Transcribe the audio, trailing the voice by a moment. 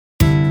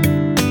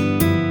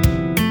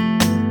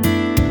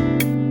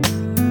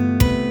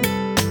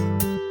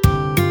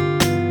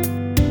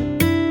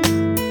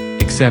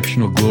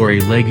Exceptional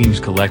Glory Leggings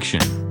Collection,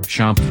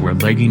 shop for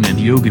legging and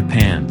yoga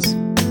pants.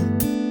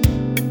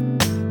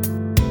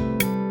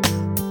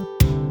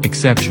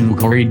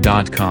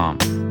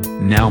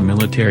 ExceptionalGlory.com. Now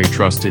military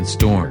trusted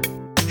store.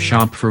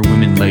 Shop for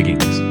women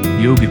leggings,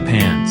 yoga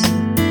pants.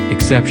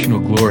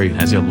 Exceptional Glory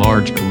has a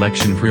large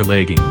collection for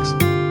leggings.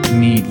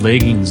 Need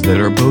leggings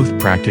that are both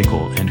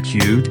practical and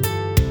cute?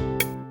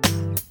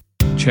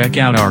 Check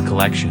out our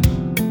collection.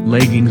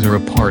 Leggings are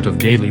a part of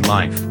daily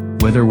life,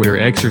 whether we're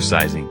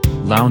exercising,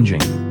 lounging,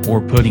 or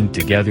putting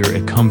together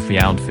a comfy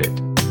outfit.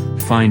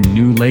 Find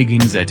new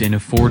leggings at an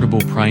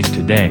affordable price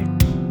today.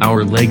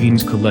 Our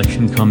leggings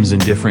collection comes in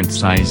different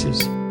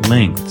sizes,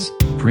 lengths,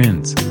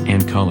 prints,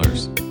 and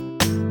colors.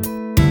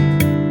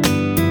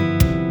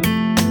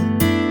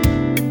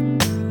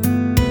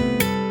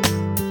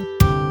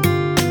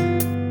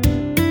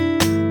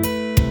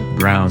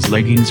 Browse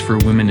leggings for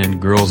women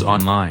and girls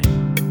online.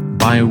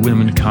 Buy a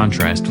women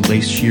contrast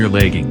lace sheer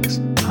leggings,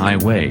 high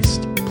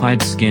waist,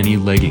 plaid skinny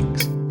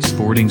leggings,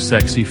 sporting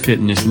sexy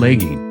fitness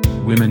legging,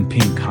 women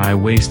pink high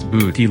waist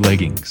booty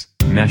leggings,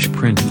 mesh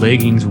print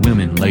leggings,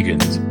 women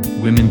leggings,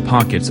 women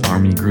pockets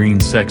army green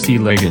sexy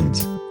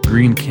leggings,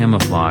 green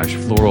camouflage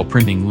floral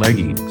printing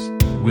leggings,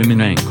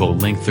 women ankle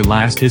length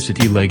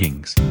elasticity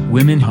leggings,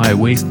 women high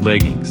waist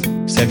leggings,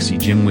 sexy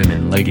gym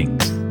women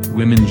leggings,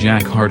 women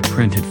jacquard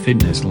printed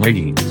fitness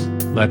leggings,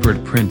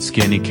 leopard print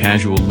skinny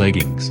casual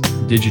leggings,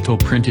 digital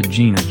printed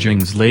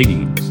jeans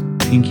leggings,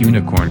 pink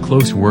unicorn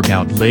close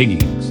workout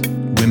leggings,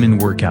 women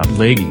workout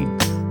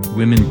leggings,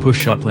 women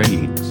push-up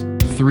leggings,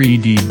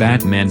 3D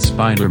Batman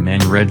Spider-Man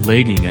red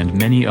legging and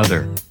many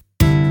other.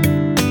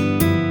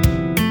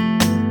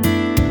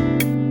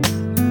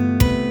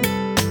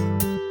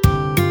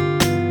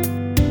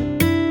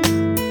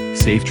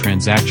 Safe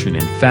transaction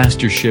and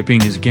faster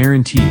shipping is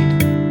guaranteed.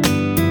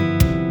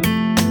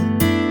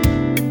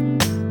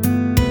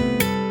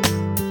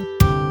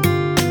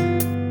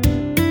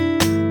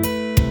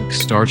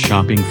 Start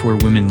shopping for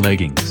women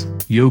leggings,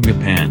 yoga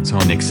pants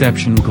on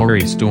Exceptional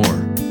Glory store.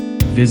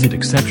 Visit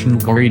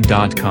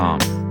ExceptionalGlory.com.